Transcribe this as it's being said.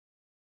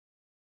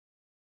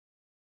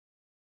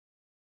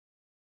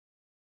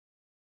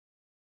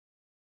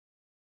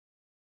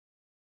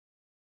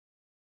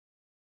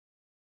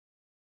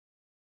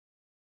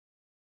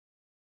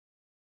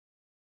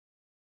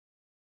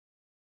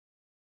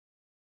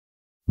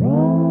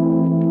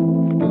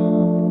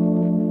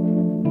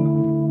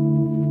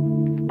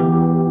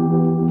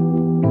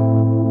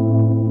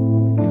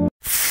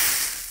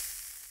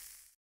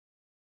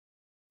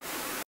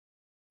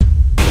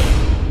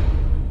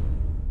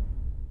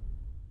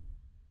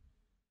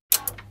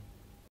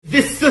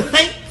This the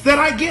thanks that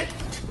I get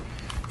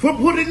for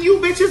putting you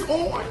bitches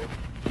on?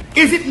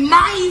 Is it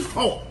my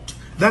fault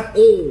that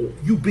all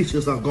you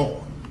bitches are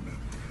gone?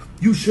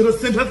 You should have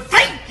sent a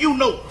thank you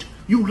note,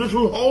 you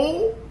little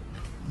hole.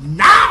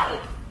 Now,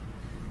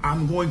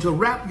 I'm going to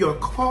wrap your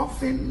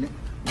coffin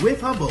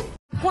with a bow.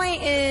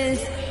 Point is,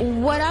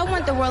 what I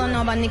want the world to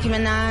know about Nicki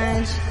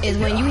Minaj is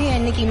when you hear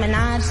Nicki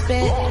Minaj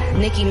spit,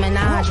 Nicki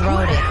Minaj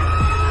wrote it.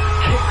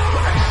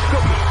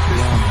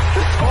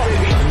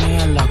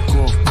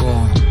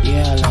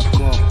 Yeah, la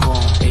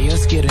coco.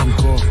 Ellos quieren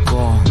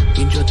coco,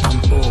 y yo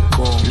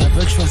tampoco.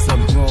 Never trust a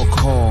broke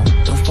hoe.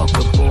 Don't fuck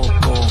with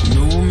poco.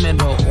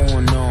 Número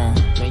uno.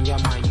 Me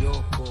llama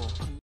Yoko.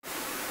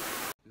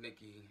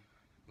 Nicki,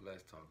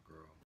 let's talk,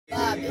 girl.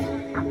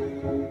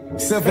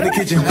 Step in the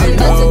kitchen. I'm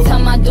about to tell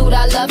my dude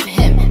I love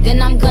him,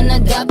 then I'm gonna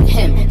dub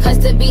him. Cause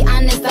to be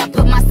honest, I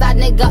put my side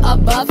nigga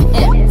above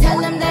him. Tell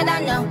him that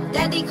I know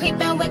that he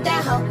creepin' with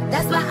that hoe.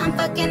 That's why I'm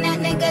fucking that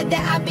nigga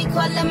that I be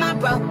calling my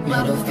bro.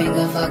 Middle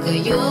finger fucker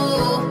you.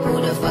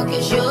 Who the fuck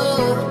is you?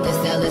 The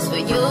cell is for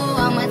you.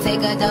 I'ma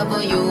take a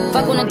W.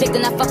 Fuck on a dick,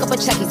 then I fuck up a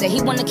check. He said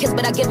he wanna kiss,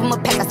 but I give him a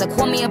peck. I said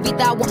call me a beat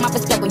that I want my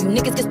respect. When you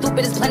niggas get stupid,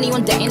 it's plenty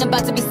on deck. Ain't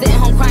about to be sitting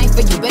home crying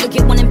for you. Better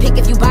get one and pick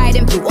if you buy it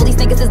in blue. All these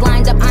niggas is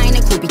lined up, I ain't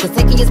a crew. Because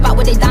taking your spot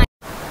where they dying.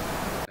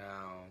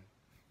 Now,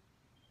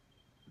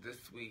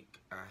 this week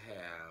I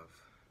have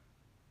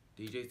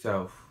DJ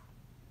Self,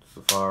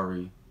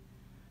 Safari,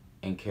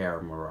 and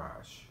Cara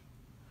Mirage.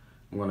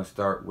 I'm gonna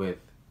start with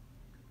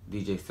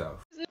DJ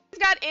Self. He's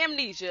got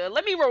amnesia.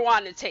 Let me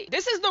rewind the tape.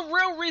 This is the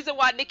real reason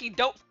why Nicki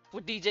don't f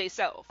with DJ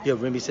Self. Yeah,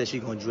 Remy said she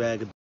gonna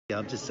drag a.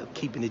 I'm just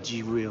keeping it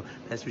G real.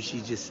 That's what she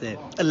just said.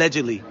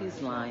 Allegedly.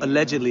 He's lying.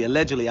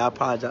 Allegedly. I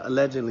apologize.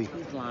 Allegedly.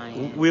 He's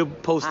lying. We'll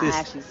post this. I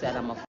actually said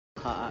I'm a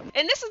her up.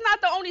 And this is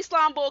not the only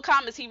slime ball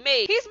comments he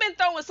made. He's been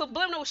throwing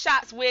subliminal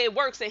shots where it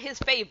works in his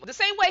favor. The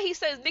same way he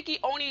says Nicki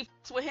only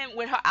f***s with him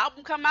when her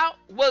album come out.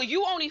 Well,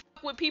 you only f***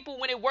 with people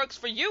when it works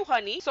for you,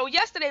 honey. So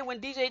yesterday when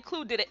DJ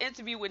Clue did an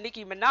interview with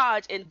Nicki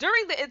Minaj, and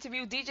during the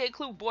interview, DJ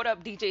Clue brought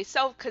up DJ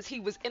Self because he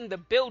was in the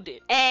building.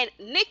 And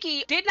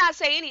Nicki did not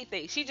say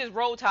anything. She just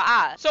rolled her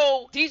eyes.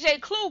 So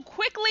DJ Clue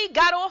quickly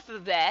got off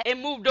of that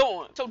and moved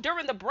on. So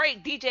during the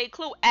break, DJ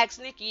Clue asked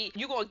Nicki,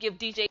 you gonna give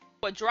DJ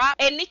a drop?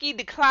 And Nicki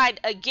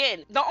declined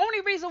again. The only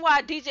reason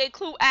why DJ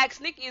Clue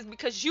asked Nicki is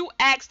because you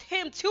asked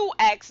him to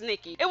ask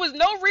Nicki. It was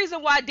no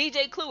reason why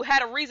DJ Clue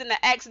had a reason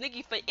to ask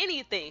Nicki for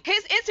anything.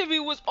 His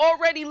interview was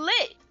already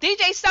lit.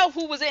 DJ Self,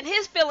 who was in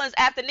his feelings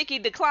after Nicki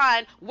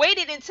declined,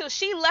 waited until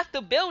she left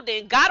the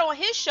building, got on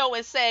his show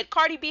and said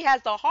Cardi B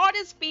has the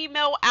hardest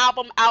female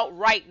album out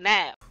right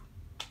now.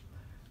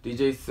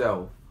 DJ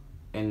Self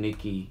and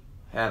Nicki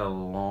had a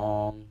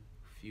long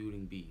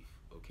feuding beef,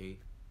 okay?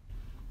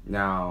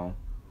 Now,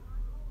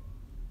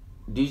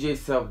 DJ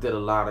Self did a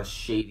lot of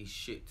shady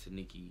shit to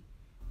Nicki,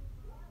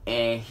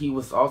 and he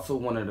was also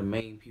one of the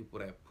main people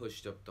that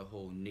pushed up the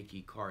whole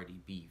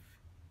Nicki-Cardi beef,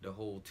 the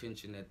whole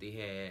tension that they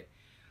had,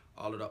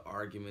 all of the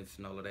arguments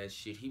and all of that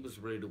shit. He was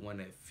really the one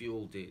that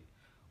fueled it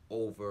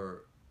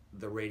over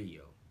the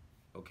radio,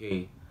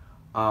 okay?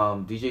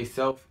 DJ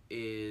Self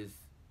is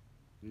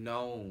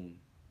known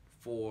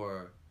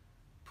for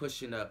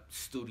pushing up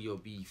studio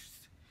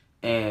beefs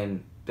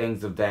and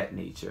things of that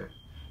nature.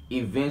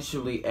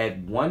 Eventually, at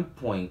one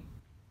point,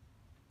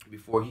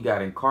 before he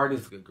got in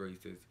Cardi's good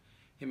graces,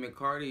 him and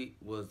Cardi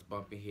was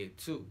bumping head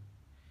too.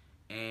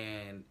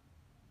 And,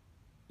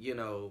 you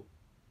know,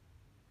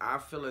 I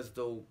feel as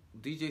though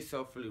DJ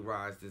Self really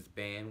rides this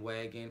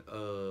bandwagon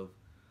of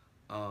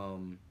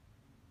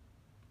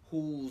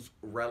who's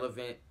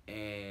relevant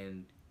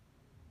and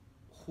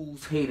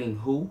who's hating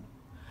who.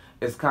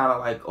 It's kind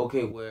of like,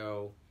 okay,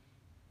 well,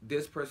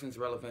 this person's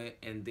relevant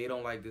and they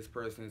don't like this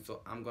person,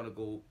 so I'm going to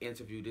go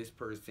interview this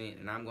person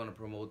and I'm going to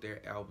promote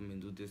their album and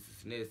do this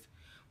and this.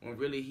 When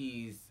really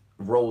he's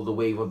rolled the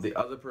wave of the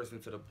other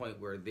person to the point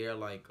where they're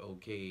like,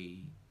 okay,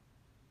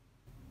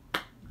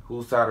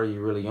 whose side are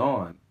you really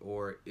on?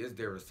 Or is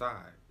there a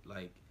side?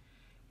 Like,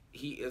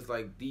 he is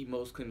like the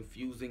most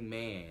confusing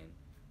man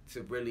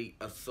to really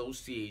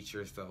associate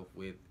yourself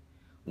with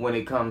when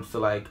it comes to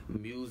like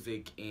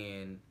music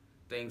and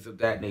things of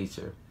that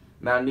nature.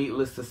 Now,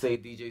 needless to say,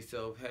 DJ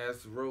Self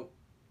has wrote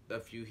a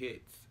few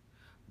hits.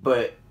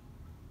 But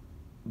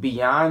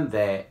beyond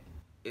that,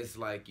 it's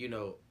like, you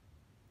know,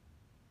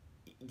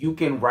 you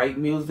can write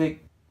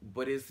music,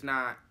 but it's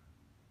not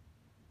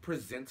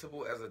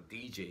presentable as a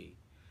DJ,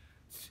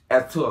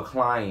 as to a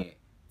client,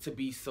 to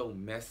be so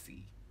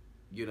messy,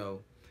 you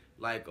know?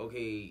 Like,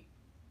 okay,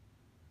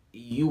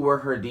 you were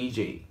her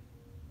DJ.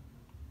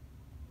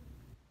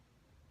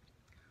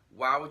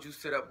 Why would you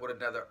sit up with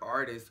another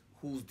artist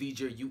whose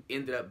DJ you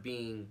ended up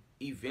being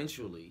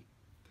eventually?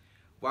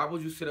 Why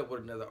would you sit up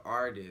with another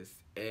artist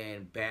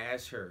and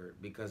bash her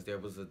because there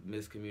was a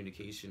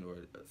miscommunication or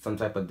some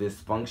type of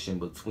dysfunction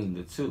between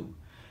the two?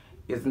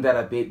 Isn't that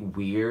a bit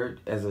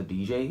weird as a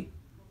DJ?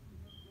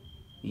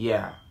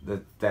 Yeah,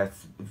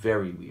 that's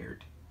very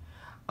weird.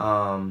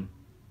 I'm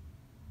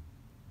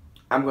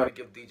going to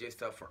give DJ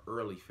Self an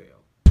early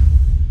fail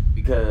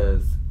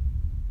because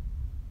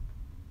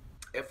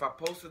if I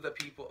posted the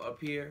people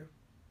up here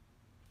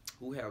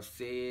who have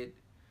said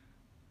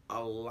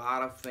a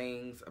lot of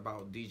things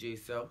about DJ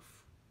Self,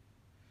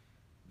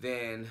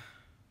 then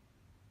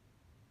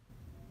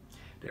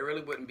there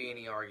really wouldn't be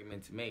any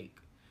argument to make,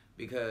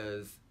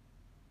 because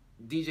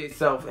DJ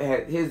Self,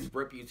 his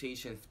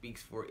reputation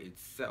speaks for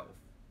itself.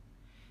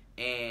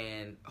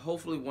 And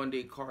hopefully one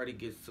day Cardi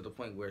gets to the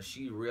point where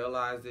she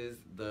realizes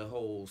the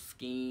whole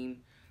scheme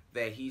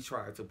that he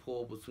tried to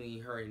pull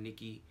between her and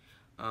Nicki.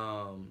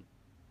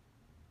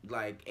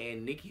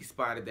 And Nicki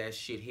spotted that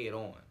shit head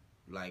on.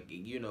 Like,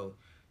 you know,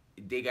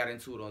 they got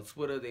into it on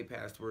Twitter. They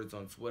passed words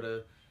on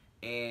Twitter.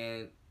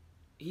 And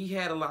he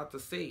had a lot to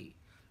say.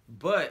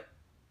 But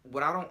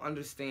what I don't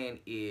understand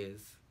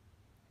is,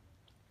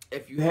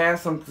 if you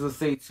have something to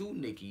say to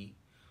Nicki,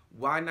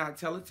 why not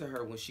tell it to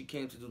her when she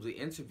came to do the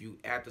interview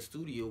at the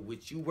studio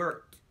which you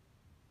worked?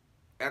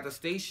 At the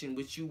station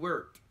which you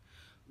worked.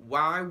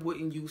 Why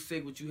wouldn't you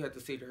say what you had to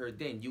say to her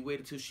then? You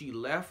waited till she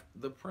left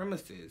the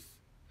premises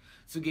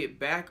to get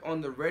back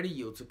on the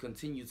radio to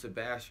continue to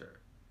bash her.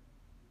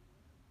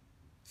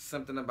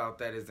 Something about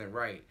that isn't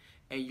right.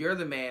 And you're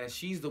the man and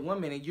she's the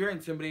woman and you're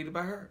intimidated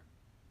by her.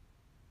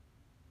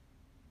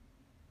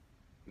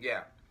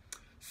 Yeah.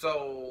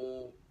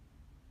 So,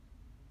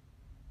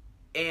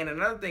 and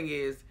another thing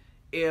is,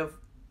 if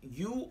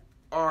you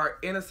are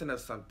innocent of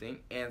something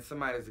and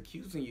somebody is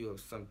accusing you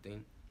of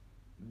something,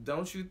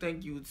 don't you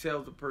think you would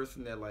tell the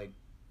person that, like,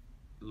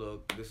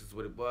 look, this is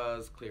what it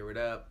was, clear it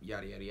up,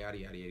 yada, yada, yada,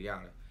 yada, yada,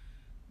 yada.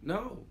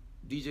 No.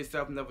 DJ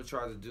Self never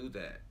tried to do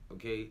that,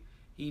 okay?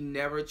 He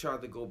never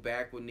tried to go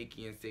back with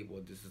Nicki and say,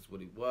 well, this is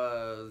what it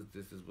was,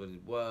 this is what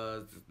it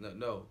was.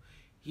 No.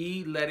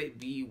 He let it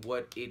be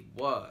what it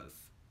was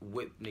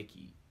with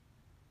Nicki.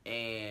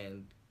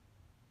 And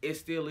it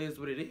still is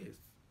what it is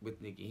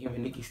with Nicki. Him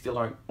and Nicki still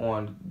aren't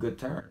on good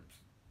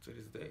terms to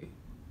this day.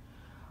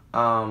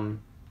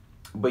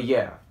 But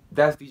yeah,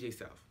 that's DJ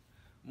Self.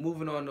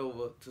 Moving on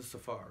over to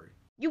Safari.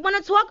 You want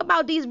to talk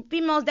about these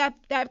females that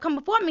have come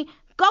before me?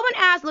 Go and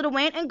ask Lil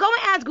Wayne and go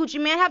and ask Gucci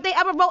Mane, have they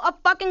ever wrote a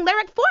fucking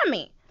lyric for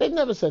me? They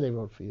never said they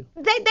wrote for you.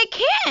 They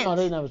can't. No,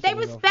 they never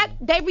said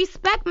they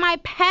respect my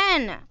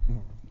pen.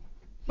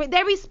 But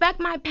they respect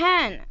my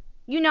pen.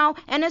 You know,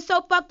 and it's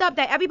so fucked up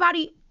that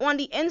everybody on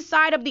the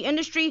inside of the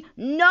industry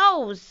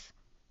knows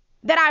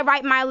that I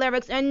write my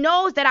lyrics and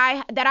knows that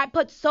I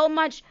put so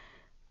much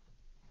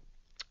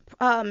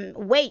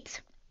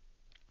weight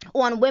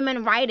on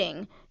women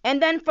writing.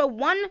 And then for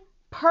one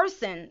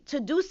person to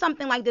do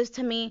something like this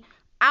to me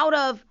out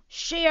of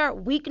sheer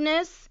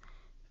weakness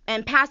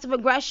and passive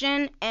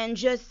aggression and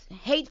just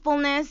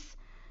hatefulness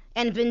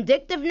and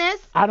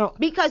vindictiveness,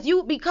 because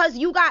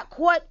you got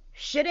caught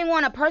shitting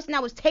on a person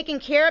that was taking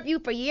care of you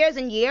for years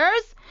and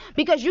years,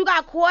 because you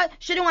got caught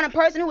shitting on a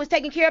person who was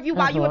taking care of you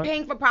while you were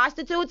paying for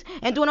prostitutes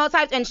and doing all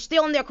types and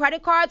stealing their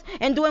credit cards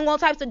and doing all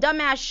types of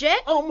dumbass shit.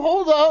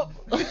 Hold up.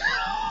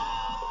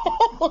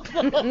 Hold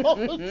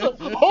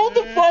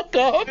the fuck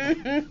up.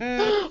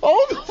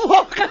 Hold the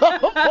fuck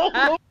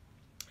up.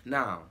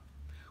 Now,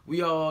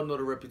 we all know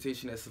the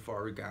reputation that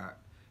Safari got.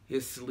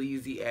 His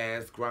sleazy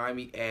ass,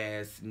 grimy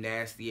ass,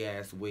 nasty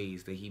ass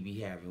ways that he be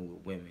having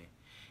with women.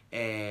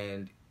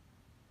 And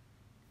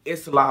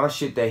it's a lot of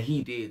shit that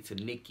he did to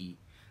Nicki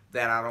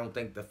that I don't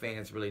think the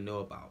fans really know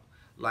about.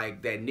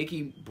 Like that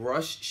Nicki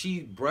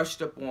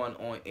brushed up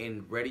on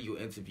in radio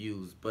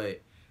interviews,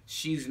 but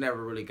she's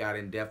never really got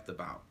in depth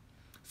about.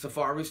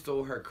 Safari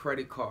stole her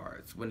credit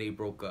cards when they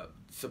broke up.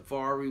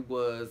 Safari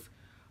was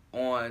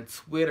on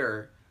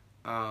Twitter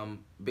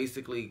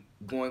basically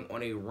going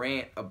on a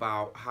rant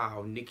about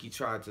how Nicki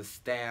tried to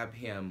stab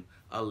him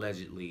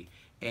allegedly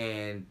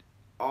and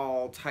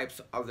all types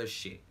of other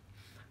shit.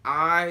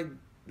 I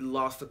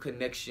lost a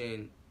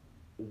connection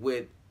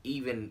with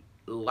even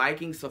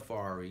liking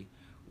Safari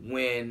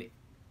when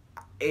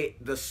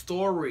the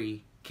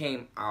story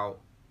came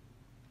out,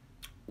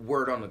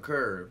 word on the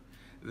curve,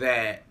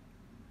 that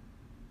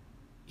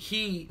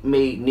he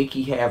made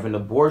Nicki have an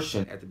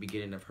abortion at the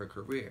beginning of her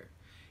career.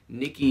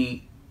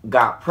 Nicki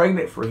got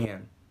pregnant for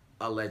him,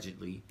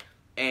 allegedly,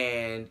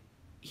 and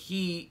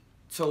he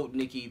told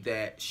Nicki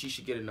that she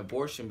should get an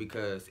abortion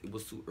because it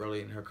was too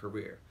early in her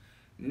career.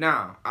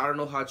 Now, I don't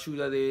know how true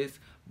that is,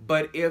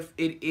 but if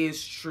it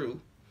is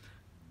true,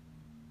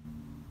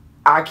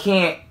 I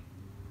can't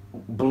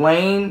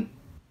blame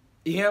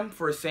him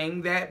for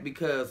saying that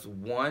because,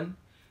 one,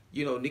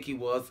 you know, Nicki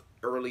was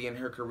early in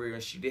her career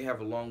and she did have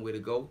a long way to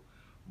go.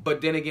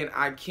 But then again,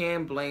 I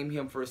can blame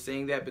him for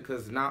saying that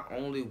because not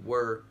only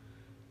were,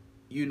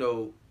 you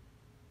know,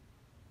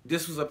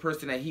 this was a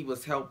person that he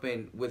was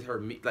helping with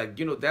her, like,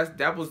 you know,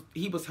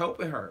 he was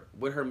helping her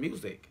with her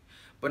music.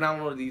 But not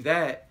only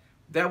that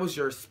was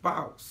your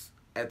spouse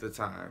at the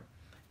time.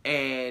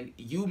 And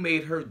you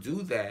made her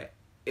do that,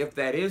 if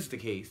that is the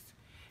case.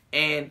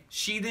 And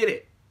she did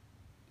it,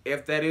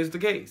 if that is the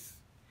case.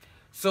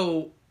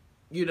 So,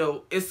 you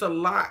know, it's a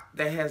lot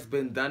that has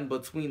been done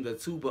between the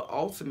two, but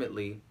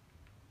ultimately,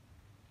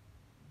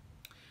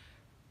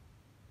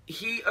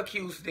 he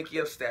accused Nicki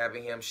of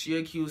stabbing him. She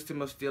accused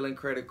him of stealing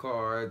credit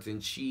cards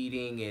and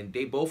cheating, and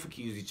they both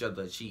accused each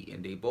other of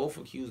cheating. They both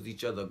accused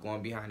each other of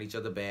going behind each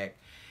other back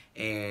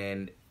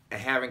and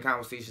having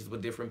conversations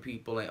with different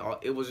people, and all.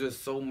 It was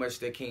just so much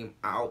that came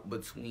out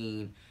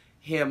between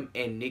him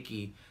and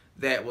Nicki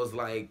that was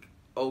like,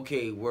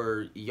 okay,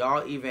 were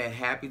y'all even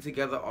happy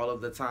together all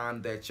of the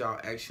time that y'all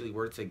actually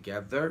were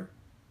together?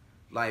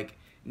 Like,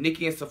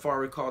 Nicki and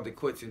Safari called it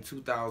quits in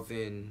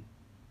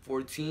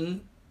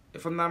 2014,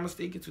 if I'm not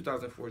mistaken,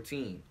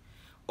 2014,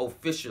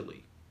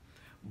 officially.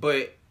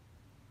 But,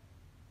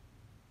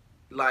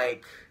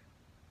 like,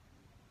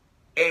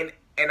 and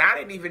I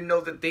didn't even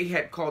know that they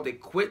had called it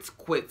quits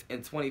in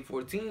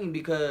 2014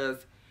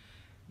 because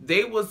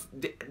they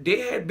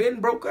had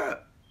been broke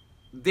up.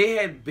 They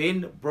had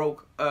been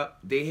broke up.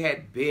 They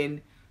had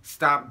been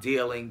stopped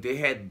dealing. They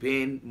had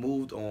been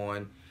moved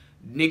on.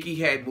 Nicki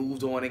had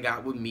moved on and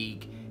got with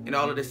Meek and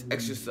all of this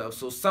extra stuff.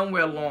 So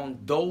somewhere along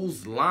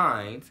those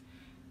lines,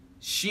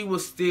 she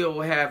was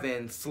still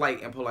having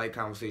slight and polite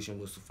conversation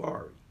with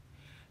Safari.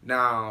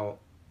 Now,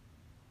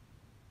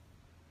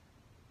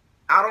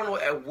 I don't know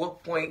at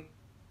what point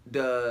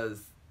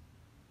does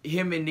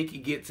him and Nicki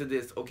get to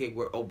this, okay,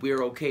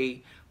 we're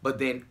okay, but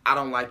then I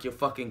don't like your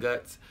fucking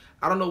guts.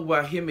 I don't know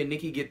where him and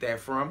Nicki get that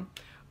from,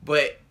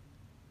 but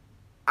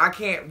I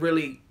can't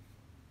really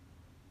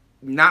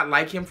not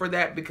like him for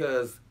that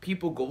because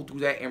people go through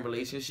that in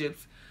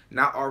relationships.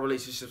 Not all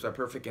relationships are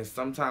perfect, and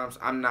sometimes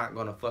I'm not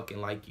gonna fucking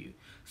like you.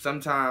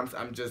 Sometimes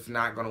I'm just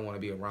not gonna want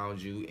to be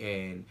around you,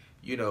 and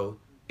you know,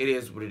 it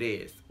is what it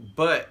is.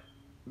 But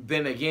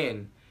then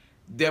again,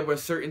 there were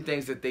certain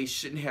things that they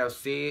shouldn't have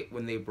said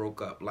when they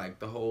broke up, like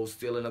the whole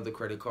stealing of the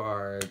credit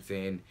cards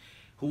and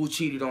who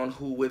cheated on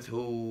who with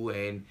who,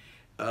 and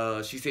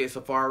she said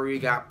Safari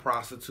got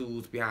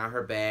prostitutes behind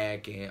her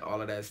back and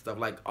all of that stuff.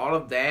 Like, all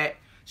of that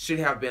should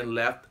have been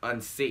left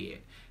unsaid.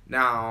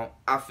 Now,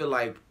 I feel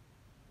like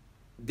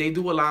they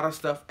do a lot of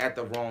stuff at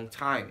the wrong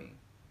timing.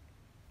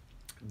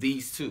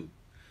 These two.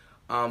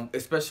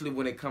 Especially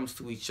when it comes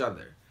to each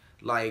other.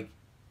 Like,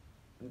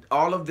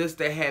 all of this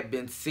that had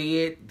been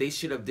said, they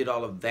should have did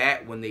all of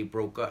that when they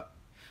broke up.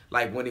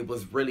 Like, when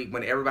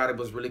everybody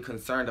was really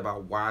concerned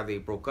about why they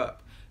broke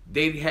up.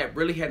 They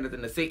really had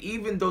nothing to say.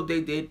 Even though they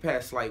did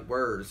pass slight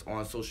words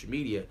on social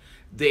media,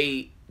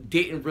 they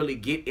didn't really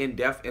get in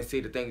depth and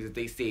say the things that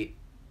they said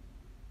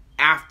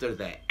after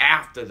that,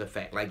 after the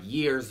fact, like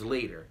years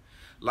later.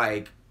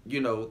 Like,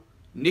 you know,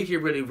 Nicki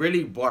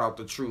really brought out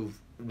the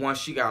truth once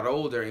she got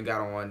older and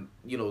got on,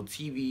 you know,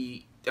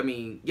 TV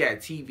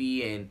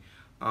and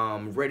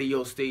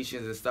radio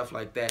stations and stuff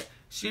like that.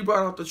 She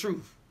brought out the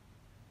truth,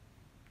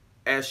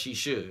 as she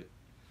should.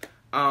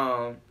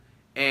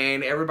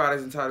 And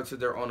everybody's entitled to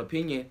their own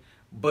opinion,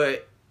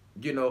 but,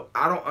 you know,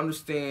 I don't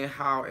understand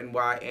how and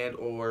why and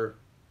or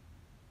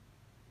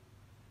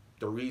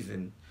the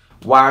reason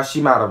why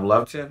she might have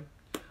loved him,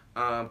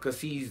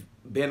 because he's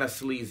been a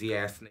sleazy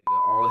ass nigga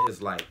all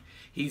his life.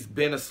 He was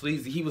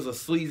a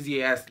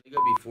sleazy ass nigga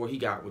before he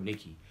got with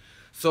Nicki.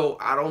 So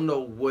I don't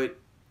know what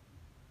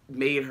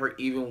made her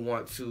even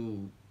want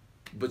to,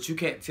 but you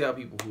can't tell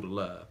people who to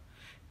love.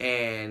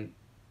 And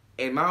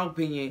in my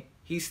opinion,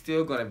 he's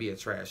still gonna be a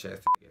trash ass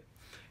nigga.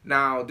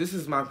 Now, this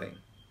is my thing.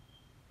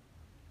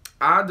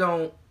 I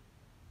don't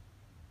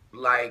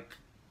like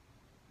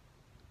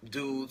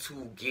dudes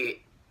who get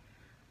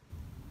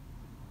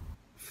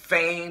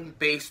fame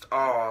based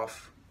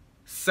off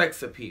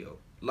sex appeal.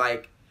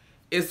 Like,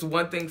 it's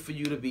one thing for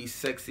you to be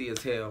sexy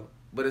as hell,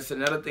 but it's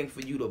another thing for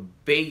you to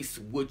base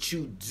what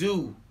you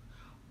do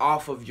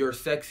off of your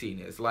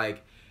sexiness.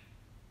 Like,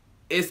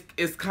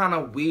 it's kind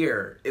of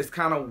weird. It's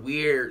kind of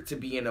weird to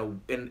be in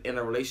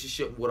a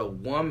relationship with a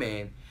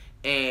woman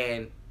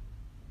and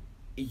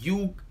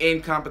you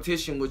in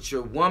competition with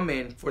your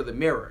woman for the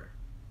mirror.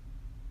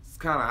 It's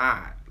kind of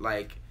odd.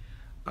 Like,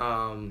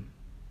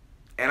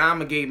 and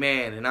I'm a gay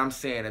man, and I'm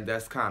saying that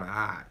that's kind of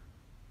odd.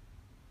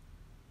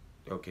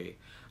 Okay.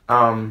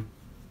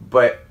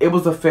 But it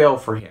was a fail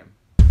for him.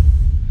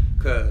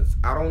 Because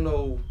I don't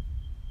know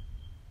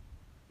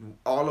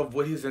all of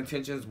what his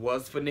intentions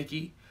was for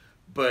Nicki,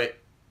 but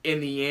in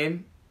the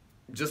end,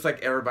 just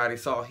like everybody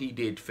saw, he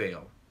did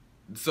fail.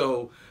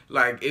 So,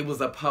 like, it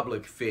was a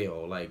public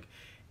fail. Like,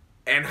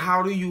 and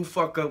how do you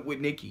fuck up with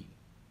Nicki?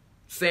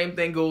 Same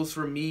thing goes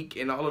for Meek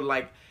and all of,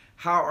 like,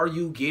 how are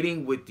you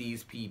getting with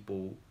these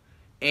people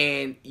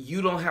and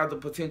you don't have the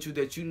potential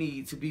that you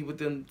need to be with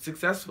them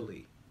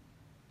successfully?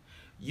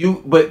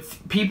 But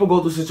people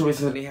go through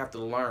situations and they have to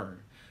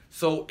learn.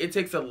 So it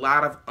takes a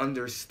lot of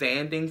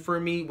understanding for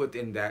me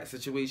within that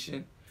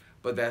situation.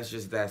 But that's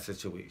just that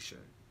situation.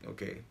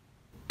 Okay.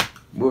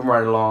 Moving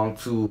right along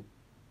to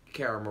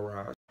Cara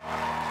Mirage.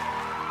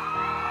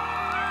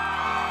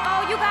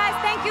 Oh, you guys,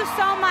 thank you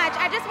so much.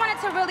 I just wanted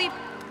to really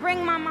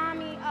bring my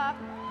mommy up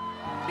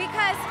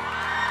because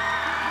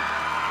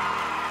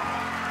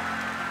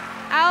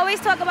I always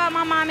talk about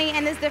my mommy,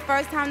 and this is the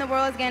first time the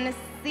world is getting to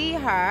see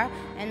her.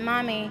 And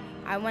mommy,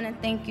 I want to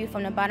thank you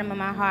from the bottom of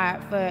my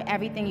heart for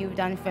everything you've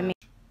done for me.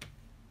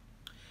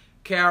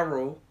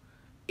 Carol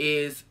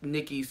is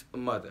Nicki's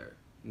mother.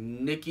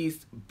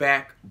 Nicki's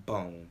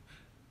backbone.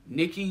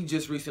 Nicki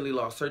just recently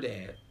lost her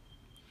dad.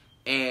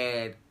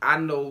 And I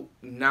know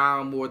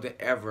now more than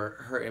ever,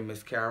 her and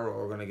Miss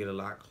Carol are going to get a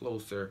lot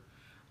closer.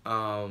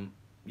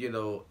 You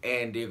know,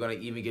 and they're going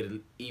to even get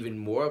even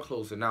more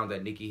closer now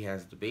that Nicki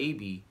has the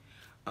baby.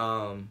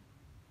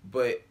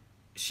 But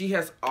she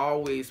has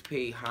always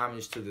paid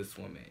homage to this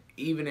woman,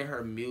 even in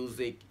her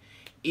music,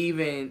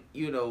 even,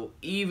 you know,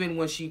 even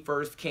when she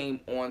first came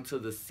onto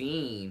the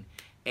scene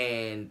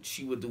and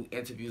she would do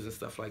interviews and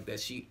stuff like that,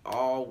 she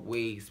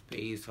always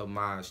pays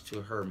homage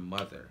to her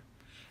mother.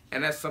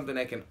 And that's something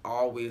that can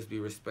always be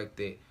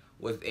respected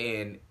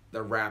within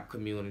the rap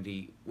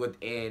community,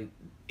 within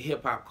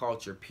hip-hop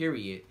culture,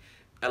 period.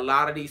 A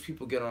lot of these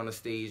people get on the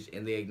stage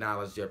and they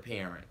acknowledge their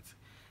parents.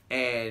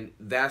 And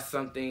that's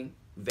something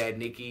that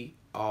Nicki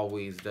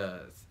always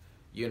does,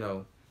 you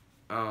know.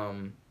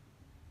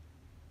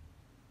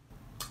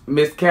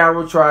 Miss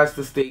Carol tries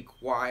to stay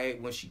quiet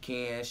when she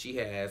can. She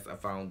has a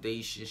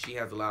foundation. She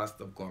has a lot of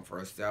stuff going for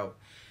herself.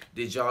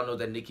 Did y'all know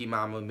that Nicki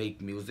mama make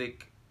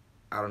music?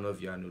 I don't know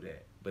if y'all knew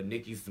that, but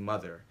Nicki's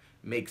mother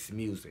makes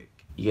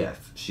music. Yes,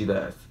 she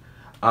does.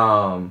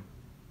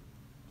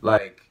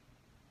 Like,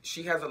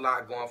 she has a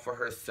lot going for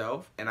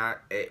herself, and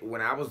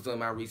when I was doing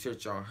my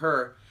research on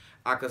her,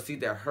 I could see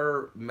that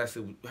her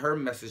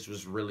message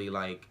was really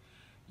like,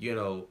 you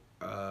know,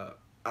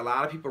 a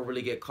lot of people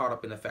really get caught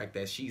up in the fact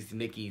that she's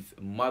Nicki's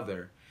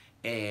mother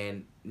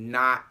and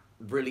not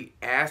really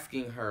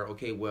asking her,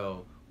 okay,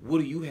 well, what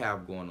do you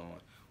have going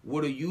on?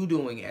 What are you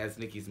doing as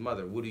Nicki's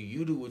mother? What do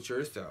you do with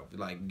yourself?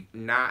 Like,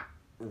 not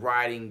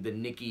riding the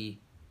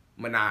Nicki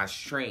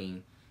Minaj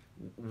train.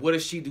 What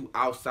does she do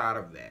outside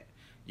of that?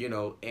 You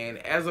know, and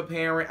as a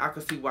parent, I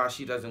could see why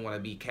she doesn't want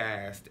to be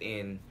cast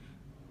in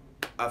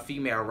a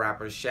female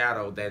rapper's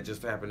shadow that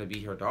just happened to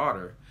be her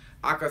daughter.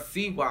 I could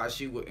see why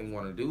she wouldn't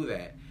want to do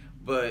that.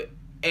 But,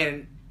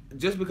 and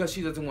just because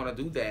she doesn't want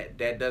to do that,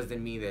 that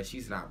doesn't mean that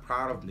she's not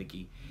proud of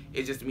Nicki.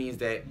 It just means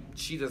that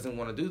she doesn't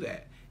want to do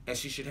that. And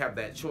she should have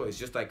that choice.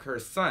 Just like her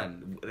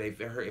son. If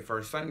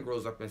her son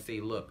grows up and say,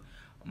 look,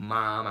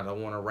 Mom, I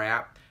don't want to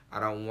rap. I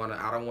don't want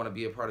to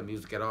be a part of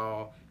music at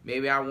all.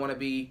 Maybe I want to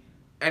be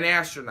an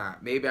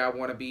astronaut. Maybe I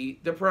want to be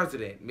the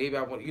president. Maybe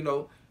I want, you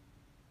know,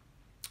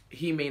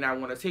 he may not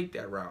want to take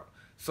that route.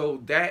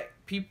 So that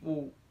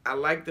people, I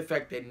like the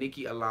fact that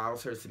Nicki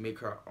allows her to make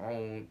her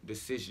own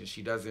decisions.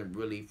 She doesn't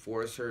really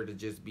force her to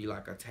just be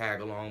like a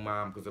tag-along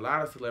mom, because a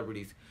lot of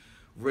celebrities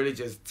really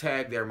just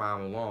tag their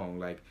mom along.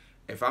 Like,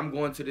 if I'm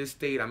going to this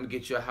state, I'm going to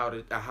get you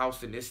a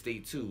house in this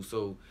state too,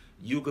 so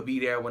you could be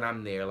there when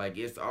I'm there. Like,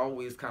 it's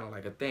always kind of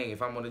like a thing.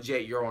 If I'm on a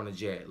jet, you're on a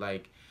jet.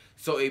 Like,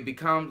 so it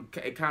kind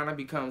of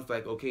becomes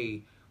like,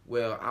 okay,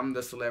 well, I'm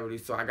the celebrity,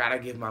 so I got to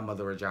give my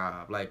mother a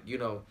job. Like, you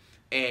know,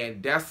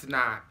 and that's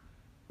not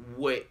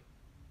what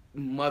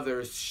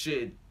mothers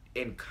should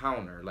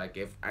encounter. Like,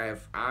 if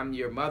I'm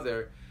your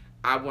mother,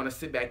 I want to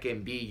sit back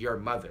and be your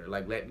mother.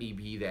 Like, let me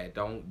be that.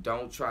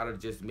 Don't try to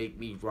just make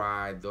me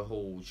ride the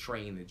whole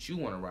train that you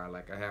want to ride.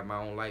 Like, I have my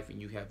own life and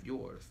you have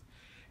yours.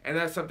 And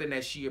that's something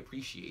that she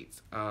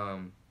appreciates.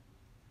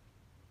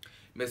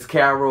 Miss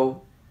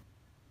Carol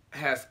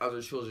has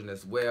other children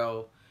as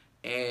well.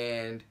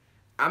 And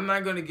I'm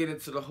not going to get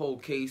into the whole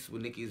case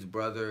with Nicki's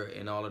brother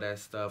and all of that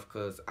stuff,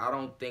 because I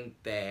don't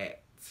think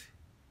that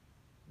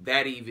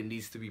even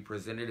needs to be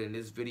presented in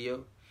this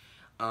video.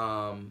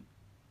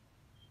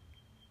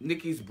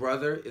 Nicki's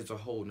brother is a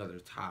whole nother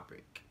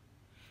topic.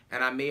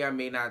 And I may or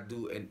may not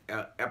do an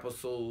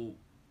episode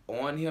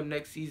on him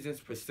next season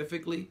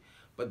specifically,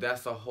 but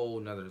that's a whole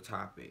nother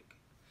topic.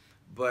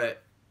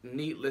 But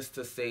needless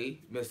to say,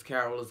 Miss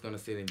Carol is going to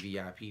sit in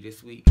VIP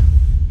this week,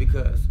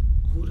 because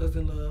who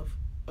doesn't love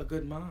a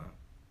good mom?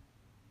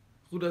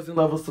 Who doesn't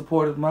love a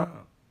supportive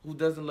mom? Who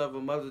doesn't love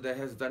a mother that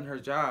has done her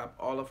job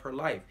all of her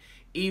life?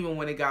 Even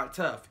when it got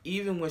tough.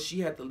 Even when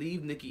she had to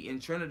leave Nicki in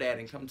Trinidad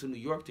and come to New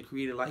York to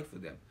create a life for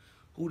them.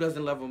 Who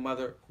doesn't love a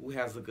mother who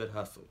has a good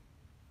hustle?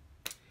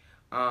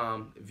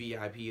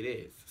 VIP it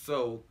is.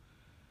 So,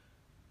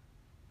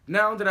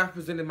 now that I've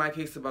presented my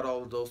case about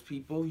all of those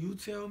people, you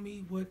tell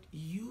me what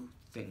you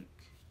think.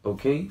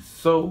 Okay,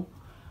 so,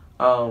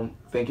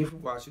 thank you for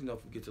watching.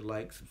 Don't forget to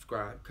like,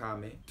 subscribe,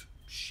 comment,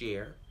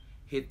 share.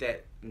 Hit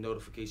that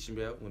notification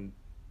bell when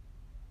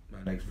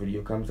my next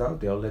video comes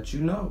out. They'll let you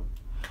know.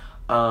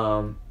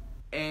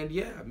 And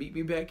yeah, meet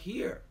me back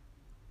here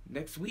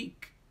next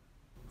week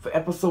for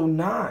episode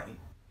 9.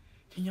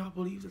 Can y'all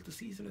believe that the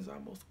season is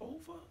almost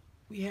over?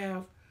 We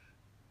have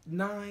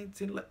 9,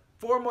 10,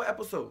 4 more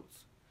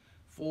episodes.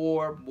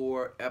 4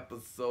 more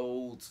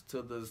episodes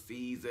to the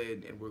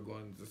season, and we're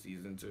going to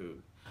season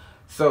 2.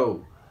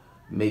 So,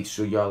 make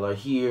sure y'all are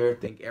here.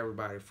 Thank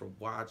everybody for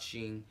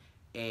watching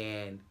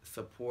and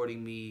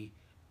supporting me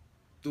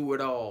through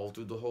it all,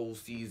 through the whole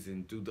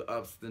season, through the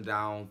ups and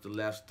downs, the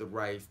lefts, the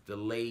rights, the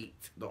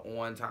late, the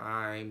on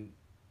time,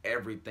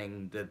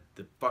 everything, the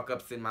fuck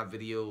ups in my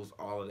videos,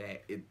 all of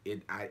that.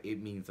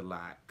 It means a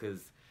lot,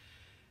 because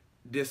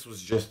this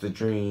was just a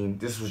dream.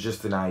 This was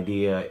just an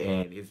idea,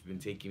 and it's been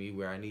taking me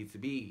where I need to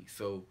be.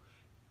 So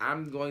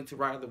I'm going to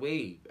ride the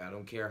wave. I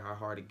don't care how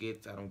hard it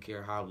gets. I don't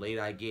care how late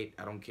I get.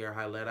 I don't care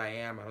how late I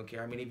am. I don't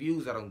care how many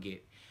views I don't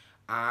get.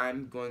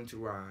 I'm going to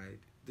ride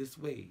this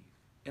wave.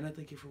 And I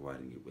thank you for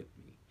riding it with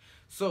me.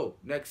 So,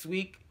 next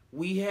week,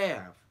 we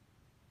have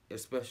a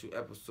special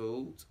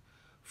episode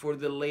for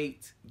the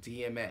late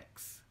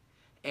DMX.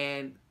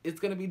 And it's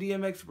going to be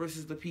DMX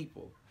versus the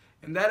people.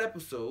 In that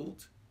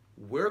episode,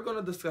 we're going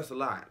to discuss a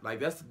lot. Like,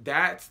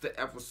 that's the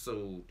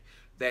episode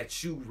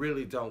that you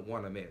really don't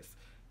want to miss.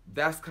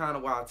 That's kind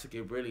of why I took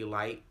it really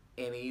light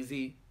and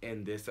easy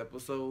in this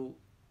episode.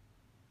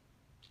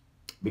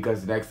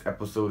 Because the next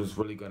episode is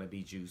really going to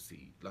be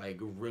juicy. Like,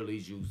 really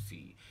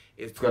juicy.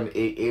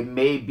 It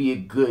may be a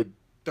good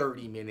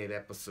 30-minute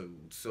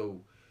episode.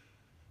 So,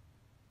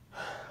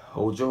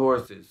 hold your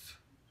horses.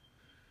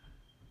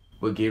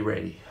 But get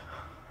ready.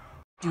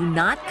 Do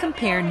not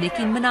compare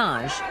Nicki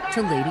Minaj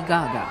to Lady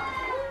Gaga.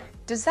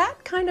 Does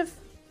that kind of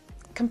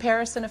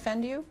comparison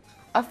offend you?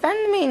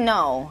 Offend me?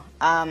 No.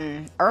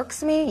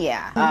 Irks me?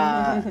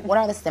 Yeah. What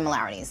are the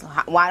similarities?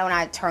 Why don't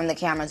I turn the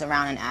cameras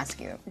around and ask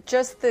you?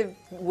 Just the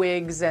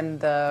wigs and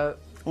the...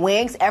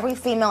 Wigs? Every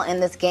female in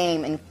this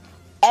game, and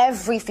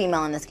every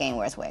female in this game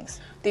wears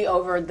wigs. The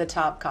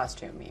over-the-top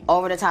costume, you mean?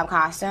 Over-the-top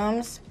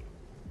costumes?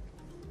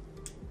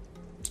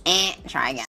 Try again.